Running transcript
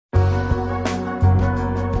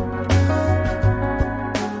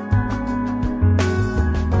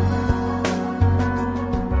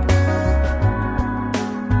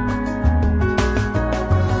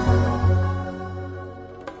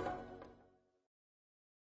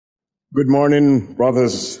Good morning,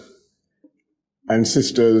 brothers and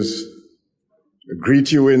sisters. I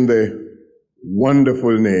greet you in the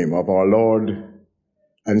wonderful name of our Lord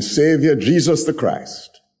and Savior, Jesus the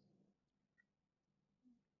Christ.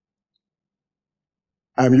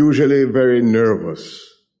 I'm usually very nervous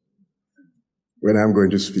when I'm going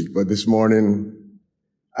to speak, but this morning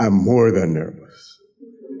I'm more than nervous.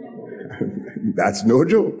 That's no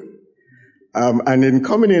joke. And in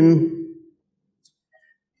coming in,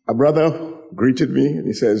 a brother greeted me and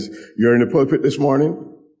he says, "You're in the pulpit this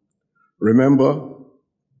morning. Remember,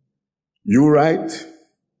 you write,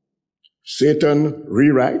 Satan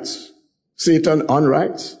rewrites, Satan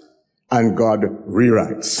unwrites, and God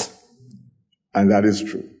rewrites." And that is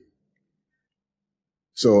true.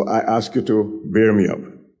 So I ask you to bear me up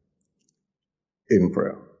in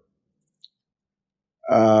prayer.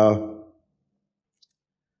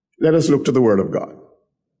 Let us look to the Word of God.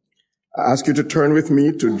 I ask you to turn with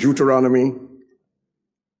me to Deuteronomy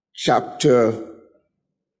chapter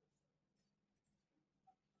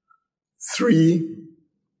 3,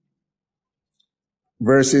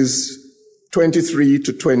 verses 23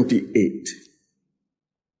 to 28.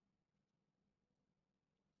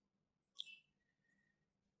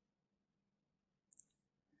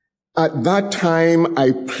 At that time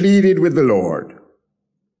I pleaded with the Lord,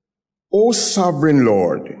 "O sovereign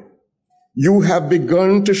Lord, you have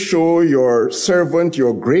begun to show your servant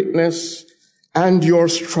your greatness and your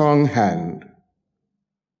strong hand.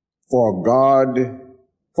 For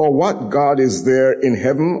what God is there in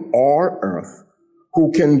heaven or earth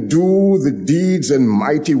who can do the deeds and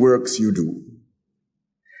mighty works you do?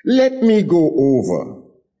 Let me go over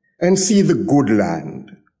and see the good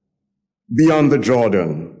land beyond the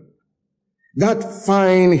Jordan, that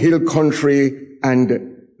fine hill country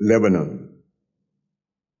and Lebanon."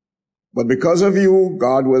 But because of you,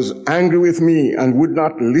 God was angry with me and would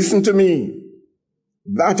not listen to me.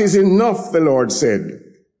 "That is enough," the Lord said.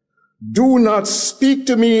 "Do not speak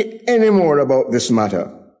to me anymore about this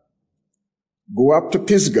matter. Go up to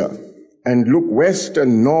Pisgah and look west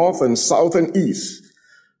and north and south and east.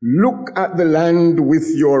 Look at the land with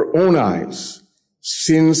your own eyes,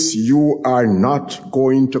 since you are not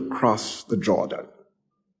going to cross the Jordan.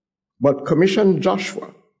 But commission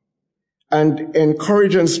Joshua and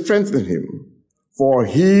encourage and strengthen him, for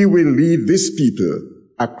he will lead this people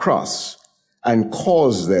across and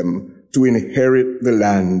cause them to inherit the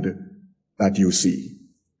land that you see."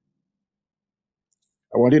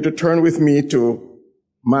 I want you to turn with me to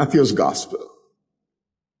Matthew's Gospel,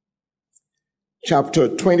 chapter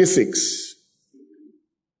 26,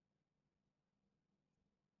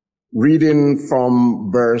 reading from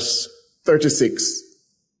verse 36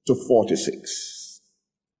 to 46.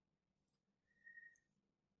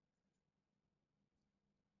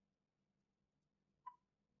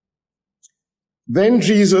 Then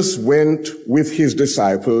Jesus went with his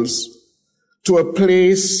disciples to a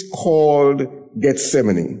place called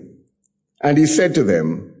Gethsemane, and he said to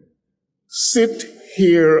them, "Sit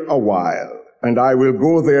here a while, and I will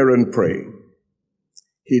go there and pray."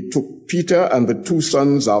 He took Peter and the two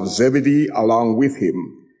sons of Zebedee along with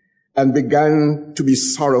him and began to be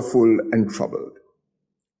sorrowful and troubled.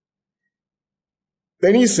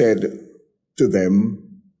 Then he said to them,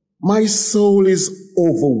 "My soul is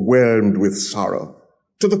overwhelmed with sorrow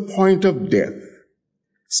to the point of death.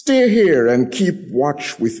 Stay here and keep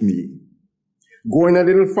watch with me." Going a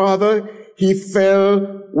little farther, he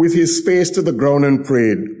fell with his face to the ground and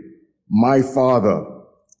prayed, "My Father,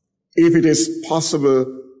 if it is possible,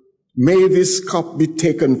 may this cup be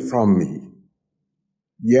taken from me.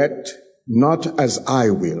 Yet not as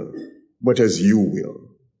I will, but as you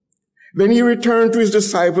will." Then he returned to his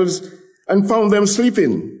disciples and found them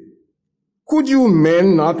sleeping. "Could you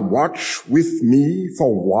men not watch with me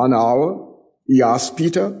for 1 hour?" he asked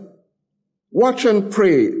Peter. "Watch and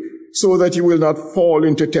pray so that you will not fall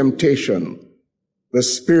into temptation. The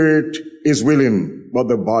spirit is willing, but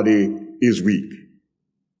the body is weak."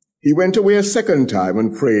 He went away a second time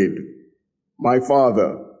and prayed, "My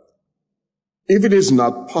Father, if it is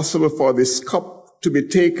not possible for this cup to be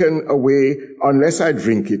taken away unless I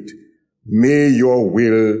drink it, may your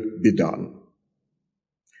will be done."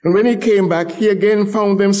 And when he came back, he again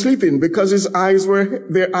found them sleeping because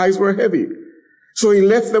their eyes were heavy. So he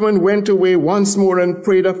left them and went away once more and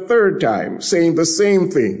prayed a third time, saying the same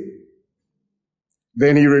thing.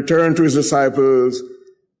 Then he returned to his disciples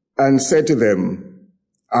and said to them,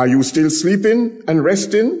 "Are you still sleeping and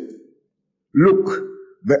resting? Look,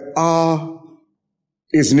 the hour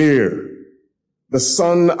is near. The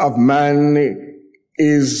Son of Man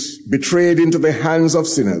is betrayed into the hands of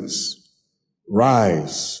sinners.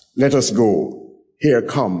 Rise, let us go. Here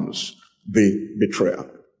comes the betrayer.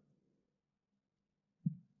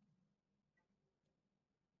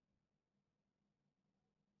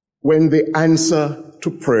 When the answer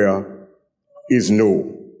to prayer is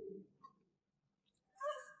no,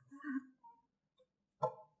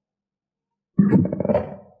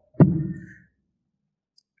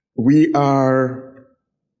 we are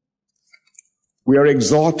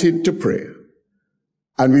exhorted to pray,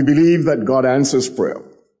 and we believe that God answers prayer,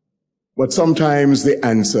 but sometimes the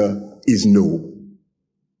answer is no.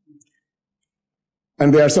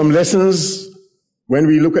 And there are some lessons when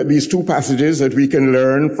we look at these two passages that we can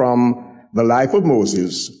learn from the life of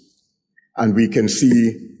Moses, and we can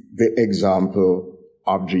see the example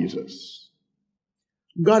of Jesus.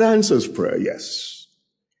 God answers prayer, yes.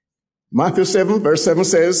 Matthew 7, verse 7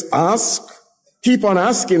 says, ask, keep on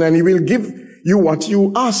asking, and he will give you what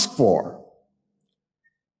you ask for.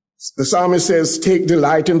 The psalmist says, take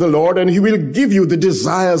delight in the Lord, and he will give you the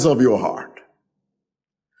desires of your heart.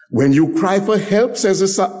 When you cry for help,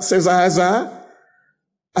 says Isaiah,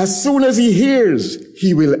 as soon as he hears,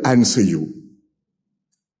 he will answer you.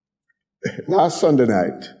 Last Sunday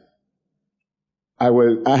night,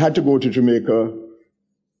 I had to go to Jamaica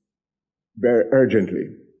very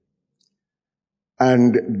urgently.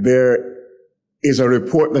 And there is a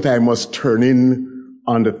report that I must turn in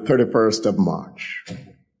on the 31st of March.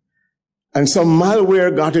 And some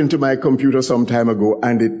malware got into my computer some time ago,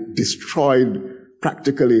 and it destroyed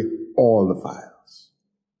practically all the files.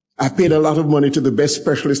 I paid a lot of money to the best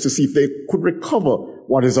specialists to see if they could recover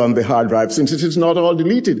what is on the hard drive, since it is not all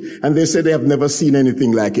deleted. And they said they have never seen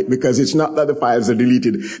anything like it, because it's not that the files are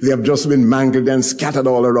deleted. They have just been mangled and scattered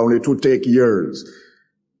all around. It would take years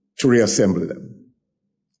to reassemble them.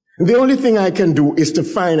 And the only thing I can do is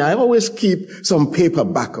to I always keep some paper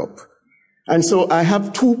backup. And so I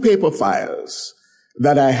have 2 paper files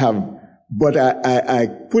that I have, but I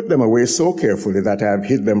put them away so carefully that I have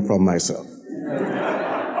hid them from myself.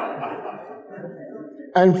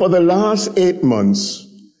 And for the last 8 months,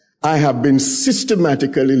 I have been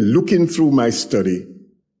systematically looking through my study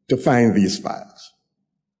to find these files.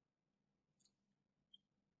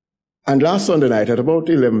 And last Sunday night at about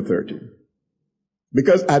 11:30,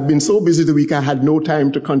 because I'd been so busy the week, I had no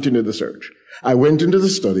time to continue the search. I went into the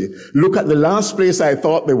study, looked at the last place I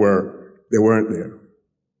thought they weren't there.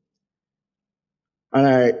 And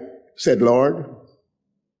I said, Lord,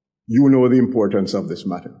 you know the importance of this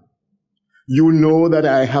matter. You know that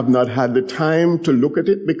I have not had the time to look at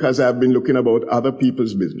it because I've been looking about other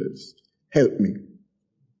people's business. Help me.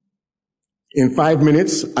 In 5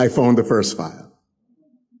 minutes, I found the first file.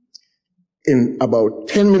 In about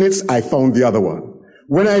 10 minutes, I found the other one.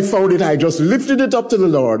 When I found it, I just lifted it up to the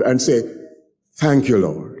Lord and said, thank you,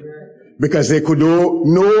 Lord. Because they could know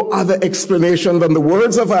no other explanation than the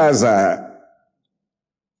words of Isaiah.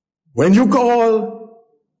 When you call,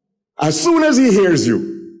 as soon as he hears you,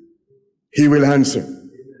 he will answer.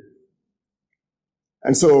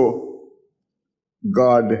 And so,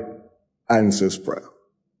 God answers prayer.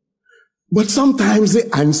 But sometimes the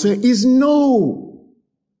answer is no.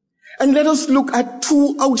 And let us look at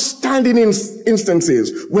 2 outstanding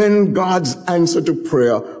instances when God's answer to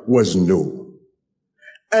prayer was no.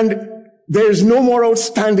 And there is no more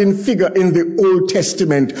outstanding figure in the Old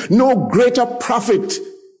Testament, no greater prophet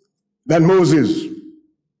than Moses.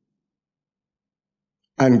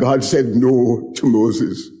 And God said no to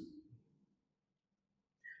Moses.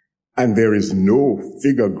 And there is no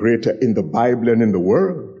figure greater in the Bible and in the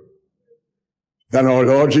world than our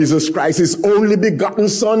Lord Jesus Christ, his only begotten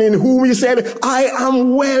Son, in whom he said, I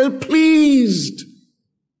am well pleased.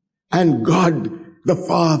 And God the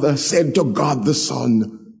Father said to God the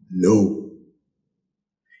Son, no.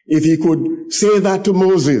 If he could say that to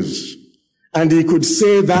Moses, and he could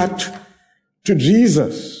say that to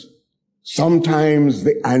Jesus, sometimes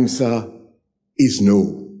the answer is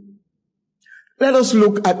no. Let us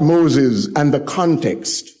look at Moses and the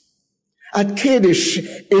context. At Kadesh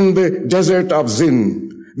in the desert of Zin,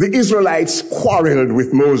 the Israelites quarreled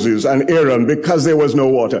with Moses and Aaron because there was no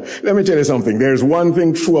water. Let me tell you something. There's one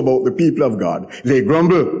thing true about the people of God. They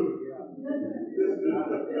grumble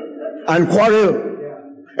and quarrel,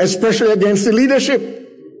 especially against the leadership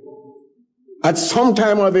at some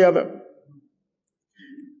time or the other.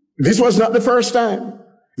 This was not the first time.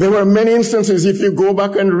 There were many instances. If you go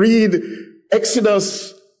back and read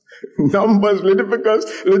Exodus, Numbers,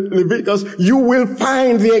 Leviticus, you will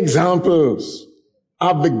find the examples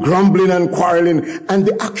of the grumbling and quarreling and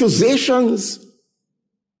the accusations.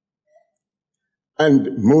 And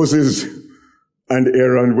Moses and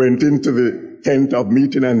Aaron went into the tent of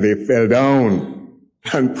meeting and they fell down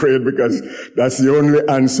and prayed, because that's the only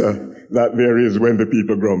answer that there is when the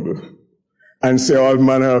people grumble. and say all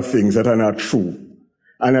manner of things that are not true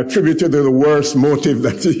and attribute it to the worst motive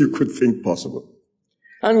that you could think possible.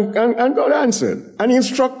 And God answered, and he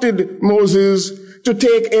instructed Moses to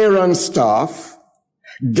take Aaron's staff,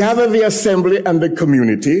 gather the assembly and the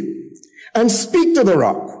community, and speak to the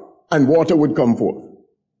rock, and water would come forth.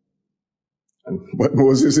 But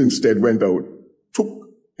Moses instead went out, took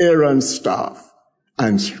Aaron's staff,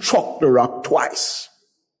 and struck the rock twice.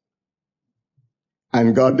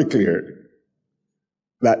 And God declared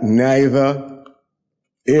that neither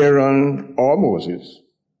Aaron or Moses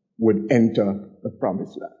would enter the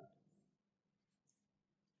promised land.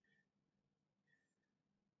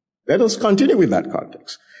 Let us continue with that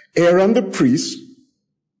context. Aaron the priest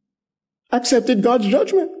accepted God's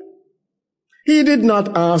judgment. He did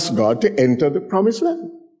not ask God to enter the promised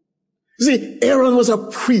land. See, Aaron was a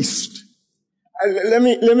priest. Let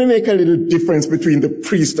me make a little difference between the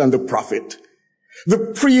priest and the prophet.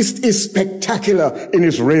 The priest is spectacular in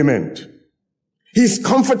his raiment. He's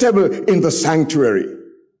comfortable in the sanctuary.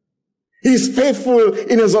 He's faithful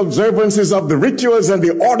in his observances of the rituals and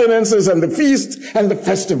the ordinances and the feasts and the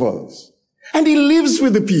festivals. And he lives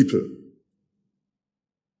with the people.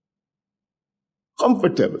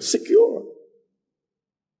 Comfortable, secure.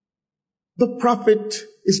 The prophet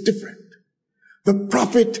is different. The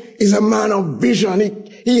prophet is a man of vision.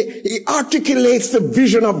 He articulates the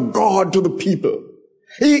vision of God to the people.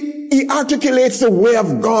 He articulates the way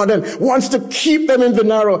of God and wants to keep them in the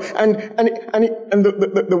narrow. And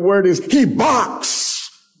the word is, he barks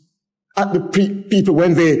at the people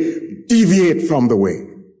when they deviate from the way.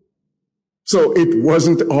 So it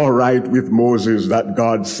wasn't all right with Moses that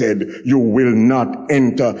God said, you will not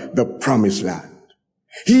enter the promised land.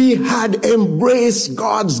 He had embraced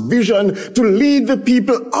God's vision to lead the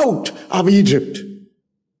people out of Egypt.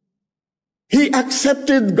 He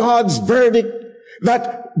accepted God's verdict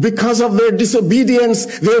that because of their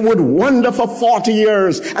disobedience, they would wander for 40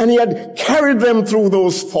 years, and he had carried them through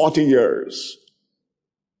those 40 years.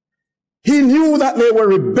 He knew that they were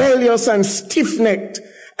rebellious and stiff-necked,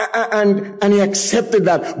 and he accepted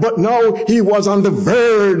that. But now he was on the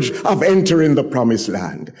verge of entering the promised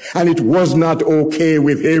land, and it was not okay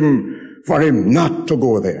with him for him not to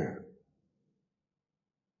go there.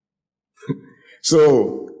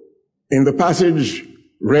 So, in the passage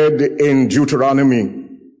read in Deuteronomy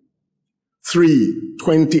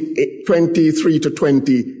 23 to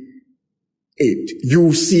 28,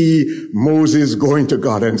 you see Moses going to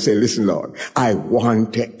God and say, listen, Lord, I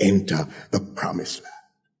want to enter the promised land.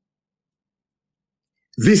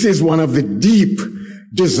 This is one of the deep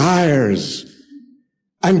desires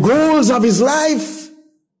and goals of his life.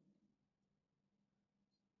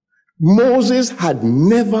 Moses had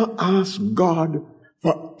never asked God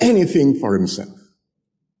for anything for himself.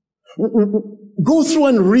 Go through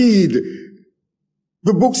and read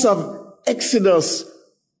the books of Exodus,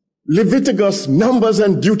 Leviticus, Numbers,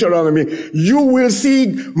 and Deuteronomy. You will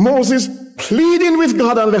see Moses pleading with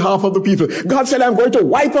God on behalf of the people. God said, I'm going to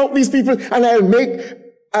wipe out these people and I'll make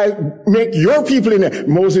your people in there.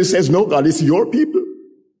 Moses says, no, God, it's your people.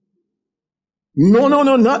 No,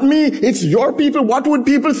 not me. It's your people. What would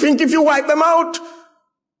people think if you wipe them out?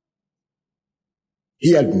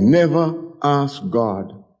 He had never asked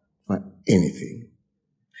God for anything.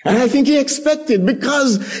 And I think he expected,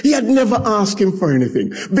 because he had never asked him for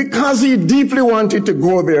anything, because he deeply wanted to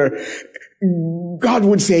go there, God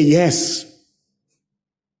would say yes.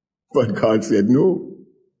 But God said no.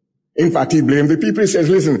 In fact, he blamed the people. He says,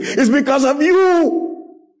 listen, it's because of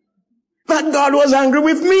you that God was angry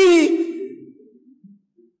with me.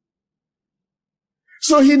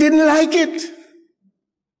 So he didn't like it.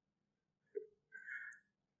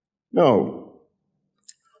 No.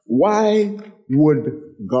 Why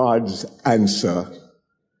would God's answer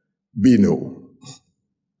be no?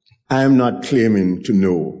 I am not claiming to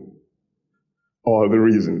know all the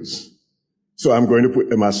reasons. So I'm going to put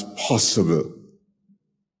them as possible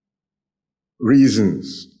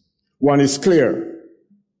reasons. One is clear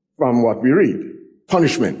from what we read.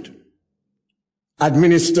 Punishment.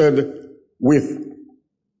 Administered with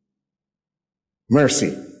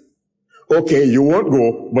mercy. Okay, you won't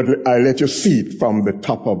go, but I'll let you see it from the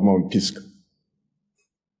top of Mount Pisgah.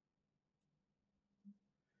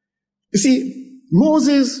 You see,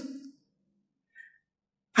 Moses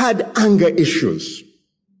had anger issues.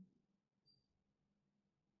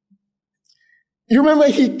 You remember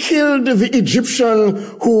he killed the Egyptian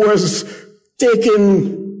who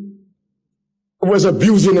was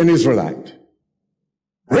abusing an Israelite.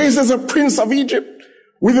 Raised as a prince of Egypt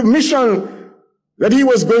with a mission that he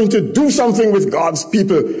was going to do something with God's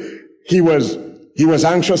people. He was He was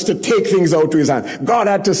anxious to take things out to his hand. God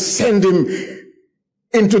had to send him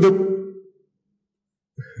into the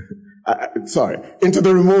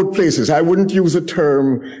remote places. I wouldn't use a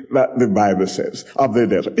term that the Bible says of the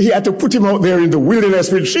desert. He had to put him out there in the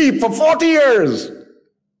wilderness with sheep for 40 years.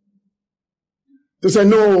 To say,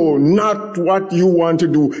 no, not what you want to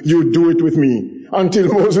do. You do it with me.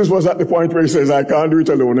 Until Moses was at the point where he says, I can't do it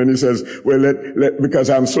alone. And he says, well, because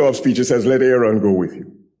I'm slow of speech, he says, let Aaron go with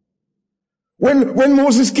you. When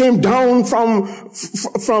Moses came down from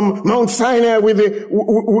Mount Sinai with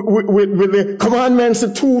the commandments,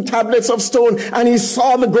 the 2 tablets of stone, and he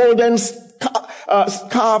saw the golden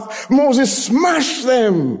calf, Moses smashed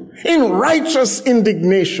them in righteous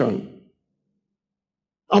indignation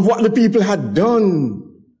of what the people had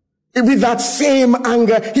done. With that same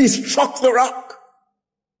anger, he struck the rock.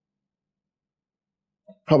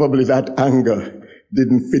 Probably that anger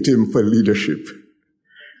didn't fit him for leadership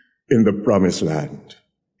in the promised land.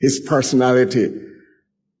 His personality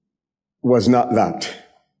was not that.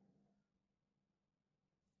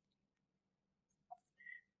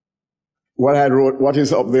 What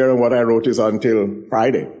is up there and what I wrote is until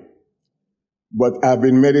Friday. But I've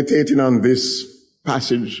been meditating on this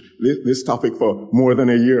passage, this topic for more than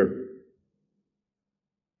a year.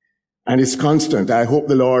 And it's constant. I hope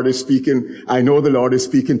the Lord is speaking. I know the Lord is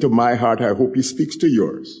speaking to my heart. I hope he speaks to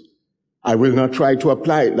yours. I will not try to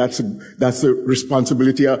apply it. That's the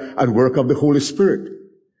responsibility and work of the Holy Spirit.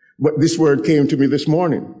 But this word came to me this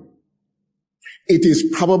morning. It is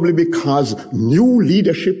probably because new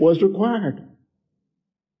leadership was required.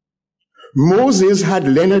 Moses had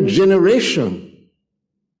led a generation.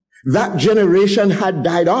 That generation had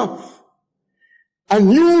died off. A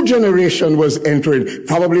new generation was entering.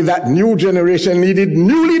 Probably that new generation needed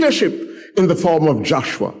new leadership in the form of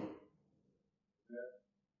Joshua.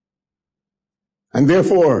 And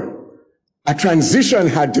therefore, a transition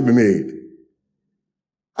had to be made.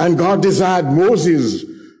 And God desired Moses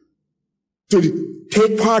to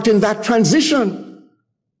take part in that transition.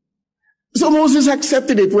 So Moses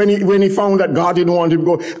accepted it when he found that God didn't want him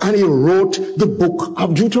to go. And he wrote the book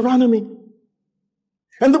of Deuteronomy.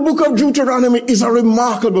 And the book of Deuteronomy is a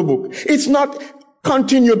remarkable book. It's not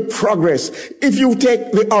continued progress. If you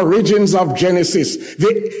take the origins of Genesis,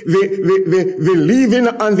 the leaving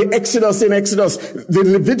and the Exodus in Exodus, the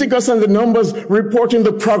Leviticus and the Numbers reporting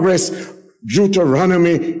the progress,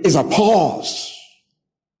 Deuteronomy is a pause.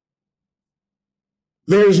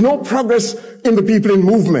 There is no progress in the people in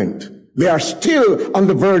movement. They are still on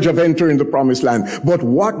the verge of entering the promised land. But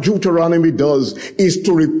what Deuteronomy does is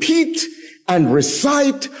to repeat and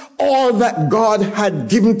recite all that God had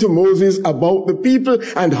given to Moses about the people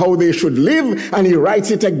and how they should live. And he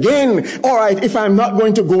writes it again. All right, if I'm not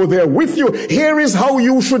going to go there with you, here is how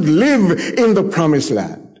you should live in the promised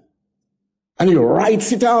land. And he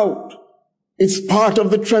writes it out. It's part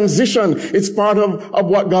of the transition. It's part of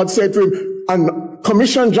what God said to him. And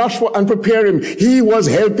commission Joshua and prepare him. He was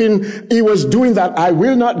helping. He was doing that. I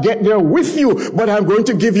will not get there with you, but I'm going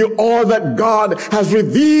to give you all that God has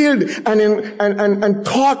revealed and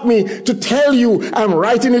taught me to tell you. I'm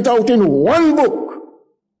writing it out in one book.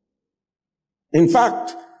 In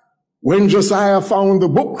fact, when Josiah found the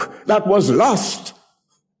book that was lost,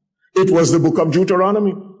 it was the book of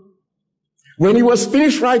Deuteronomy. When he was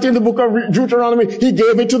finished writing the book of Deuteronomy, he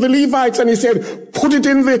gave it to the Levites and he said, put it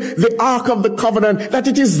in the Ark of the Covenant, that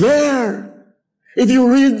it is there. If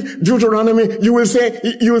you read Deuteronomy, you will see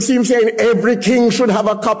him saying every king should have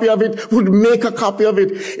a copy of it, would make a copy of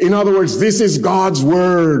it. In other words, this is God's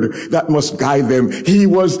word that must guide them. He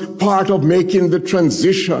was part of making the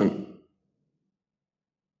transition.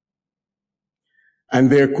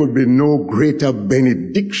 And there could be no greater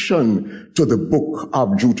benediction to the book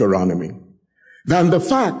of Deuteronomy than the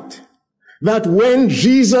fact that when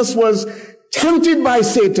Jesus was tempted by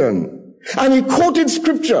Satan and he quoted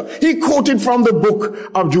scripture, he quoted from the book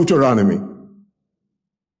of Deuteronomy.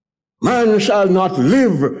 Man shall not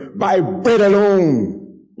live by bread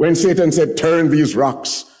alone, when Satan said, turn these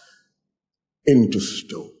rocks into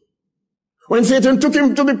stone. When Satan took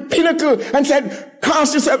him to the pinnacle and said,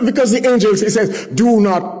 cast yourself, because the angels, he says, do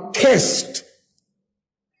not test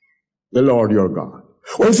the Lord your God.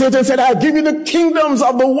 When Satan said, I'll give you the kingdoms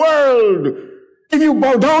of the world if you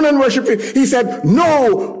bow down and worship him, he said,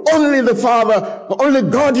 no, only the Father, only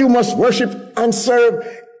God you must worship and serve,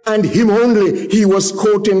 and him only. He was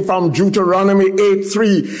quoting from Deuteronomy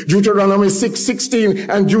 8:3, Deuteronomy 6:16,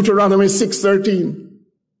 and Deuteronomy 6:13.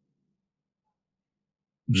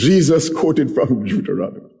 Jesus quoted from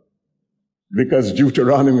Deuteronomy because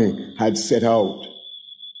Deuteronomy had set out.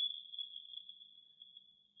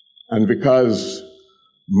 And because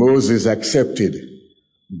Moses accepted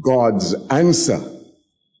God's answer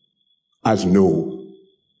as no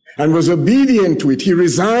and was obedient to it. He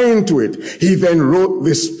resigned to it. He then wrote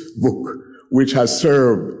this book, which has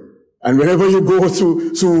served. And whenever you go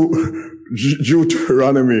through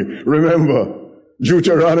Deuteronomy, remember,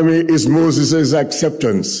 Deuteronomy is Moses'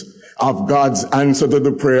 acceptance of God's answer to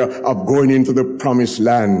the prayer of going into the promised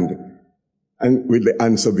land. And will the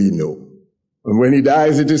answer be no? And when he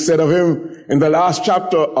dies, it is said of him in the last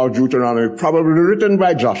chapter of Deuteronomy, probably written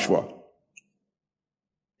by Joshua,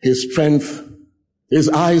 his strength, his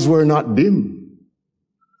eyes were not dim,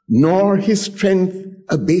 nor his strength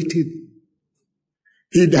abated.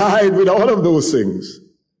 He died with all of those things.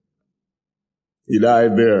 He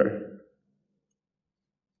died there,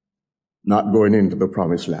 not going into the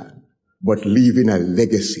promised land, but leaving a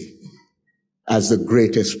legacy as the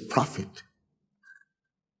greatest prophet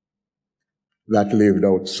that lived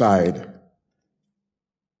outside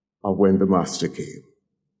of when the Master came.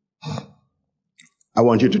 I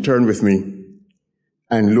want you to turn with me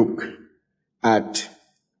and look at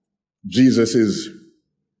Jesus'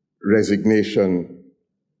 resignation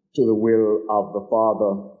to the will of the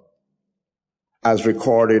Father as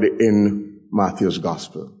recorded in Matthew's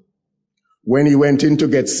Gospel. When he went into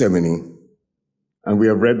Gethsemane, and we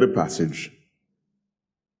have read the passage,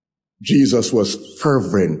 Jesus was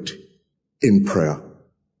fervent in prayer.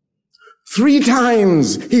 3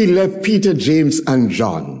 times he left Peter, James, and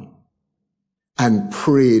John and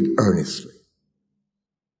prayed earnestly.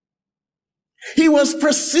 He was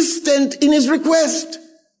persistent in his request.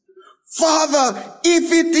 Father,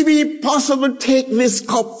 if it be possible, take this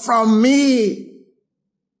cup from me.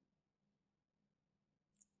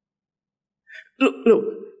 Look,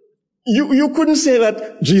 you couldn't say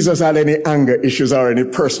that Jesus had any anger issues or any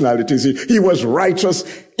personalities. He was righteous.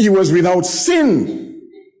 He was without sin.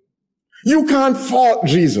 You can't fault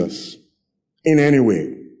Jesus in any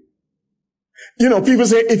way. You know, people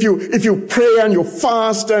say if you pray and you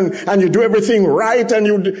fast and you do everything right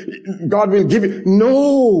and God will give you.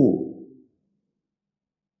 No.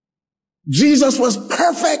 Jesus was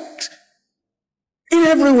perfect in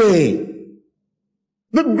every way.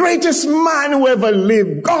 The greatest man who ever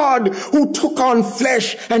lived, God who took on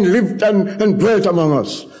flesh and lived and dwelt among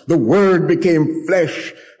us. The Word became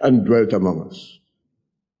flesh and dwelt among us.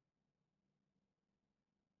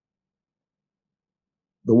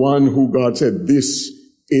 The one who God said, this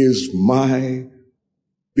is my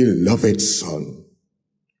beloved Son,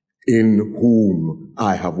 in whom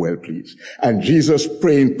I have well pleased. And Jesus,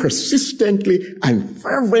 praying persistently and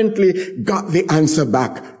fervently, got the answer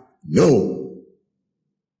back, no.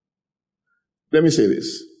 Let me say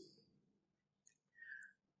this.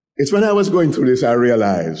 It's when I was going through this I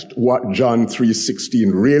realized what John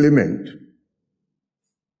 3:16 really meant.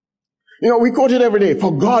 You know, we quote it every day,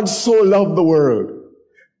 for God so loved the world.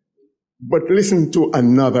 But listen to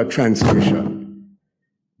another translation.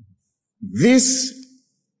 This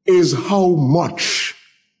is how much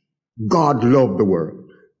God loved the world,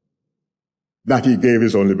 that he gave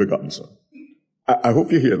his only begotten Son. I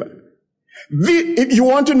hope you hear that. If you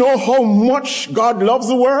want to know how much God loves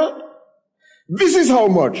the world, this is how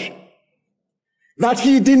much. That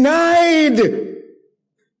he denied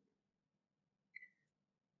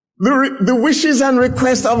the wishes and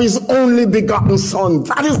requests of his only begotten Son.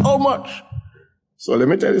 That is how much. So let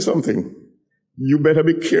me tell you something. You better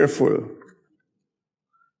be careful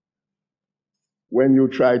when you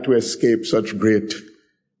try to escape such great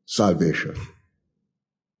salvation.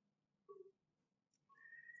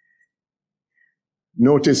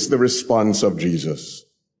 Notice the response of Jesus.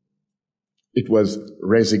 It was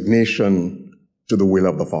resignation to the will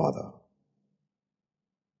of the Father.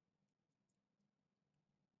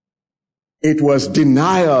 It was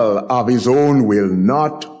denial of his own will,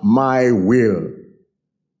 not my will,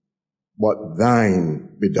 but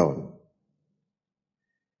thine be done.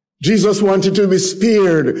 Jesus wanted to be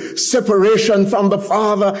spared separation from the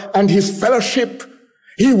Father and his fellowship.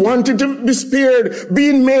 He wanted to be spared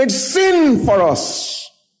being made sin for us.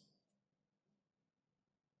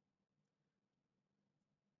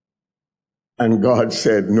 And God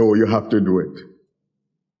said, no, you have to do it.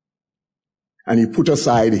 And he put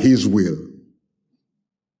aside his will.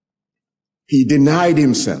 He denied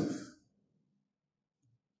himself.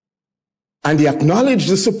 And he acknowledged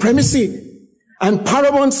the supremacy and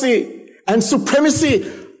paramountcy and supremacy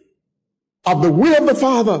of the will of the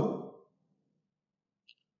Father.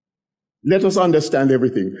 Let us understand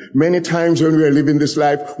everything. Many times when we are living this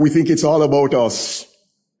life, we think it's all about us.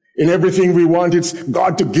 In everything we want, it's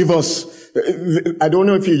God to give us. I don't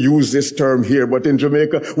know if you use this term here, but in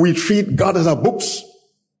Jamaica, we treat God as a books.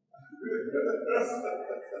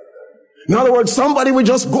 In other words, somebody we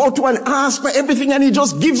just go to and ask for everything and he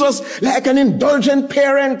just gives us like an indulgent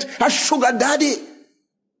parent, a sugar daddy.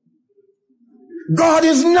 God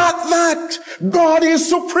is not that. God is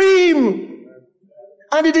supreme.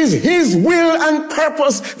 And it is his will and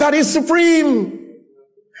purpose that is supreme.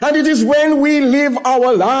 And it is when we live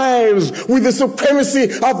our lives with the supremacy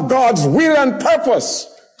of God's will and purpose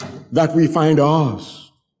that we find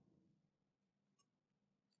ours.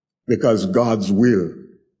 Because God's will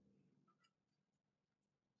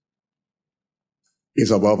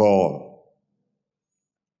is above all.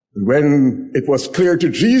 When it was clear to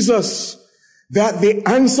Jesus that the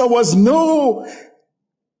answer was no,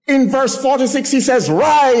 in verse 46 he says,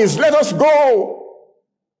 "Rise, let us go."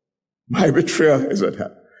 My betrayer is at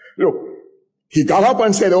hand. Look, he got up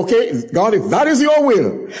and said, "Okay, God, if that is your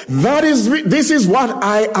will, this is what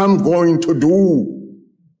I am going to do."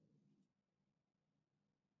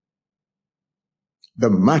 The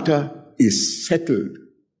matter is settled.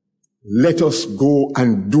 Let us go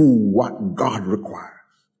and do what God requires.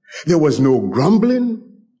 There was no grumbling,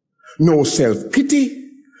 no self-pity,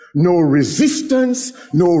 no resistance,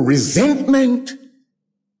 no resentment.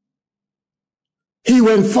 He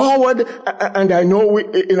went forward, and I know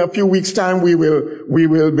in a few weeks' time we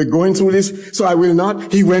will be going through this, so I will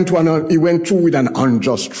not. He went through with an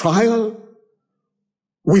unjust trial,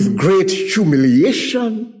 with great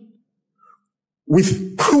humiliation,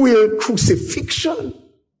 with cruel crucifixion.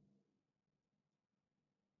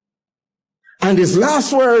 And his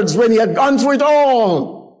last words when he had gone through it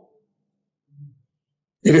all,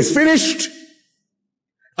 "It is finished.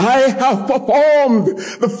 I have performed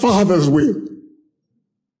the Father's will."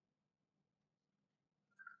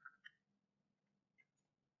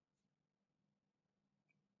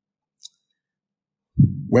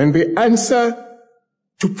 When the answer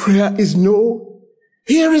to prayer is no,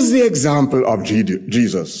 here is the example of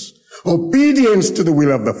Jesus. Obedience to the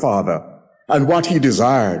will of the Father and what he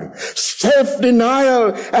desired.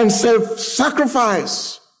 Self-denial and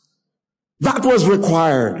self-sacrifice. That was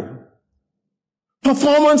required.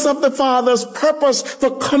 Performance of the Father's purpose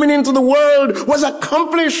for coming into the world was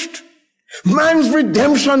accomplished. Man's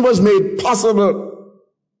redemption was made possible.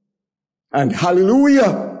 And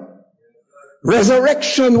hallelujah,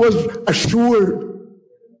 resurrection was assured.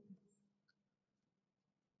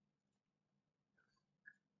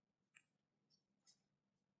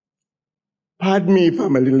 Pardon me if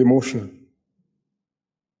I'm a little emotional.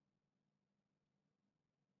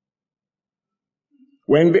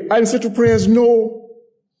 When the answer to prayer is no,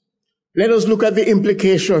 let us look at the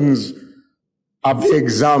implications of the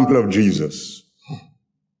example of Jesus.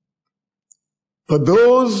 For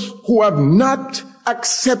those who have not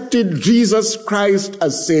accepted Jesus Christ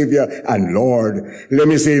as Savior and Lord, let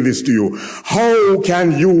me say this to you. How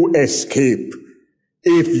can you escape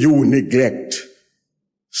if you neglect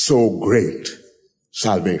so great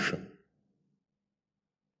salvation?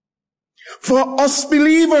 For us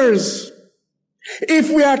believers, if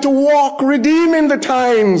we are to walk redeeming the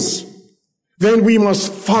times, then we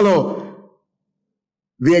must follow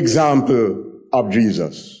the example of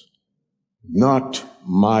Jesus. Not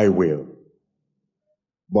my will,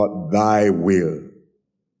 but thy will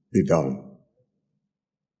be done.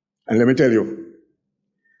 And let me tell you,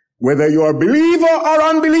 whether you are a believer or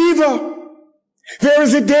unbeliever, there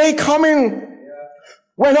is a day coming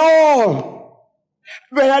when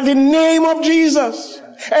at the name of Jesus,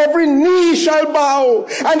 every knee shall bow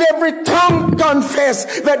and every tongue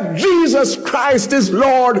confess that Jesus Christ is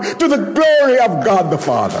Lord, to the glory of God the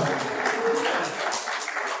Father.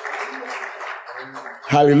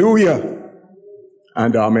 Hallelujah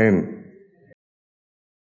and amen.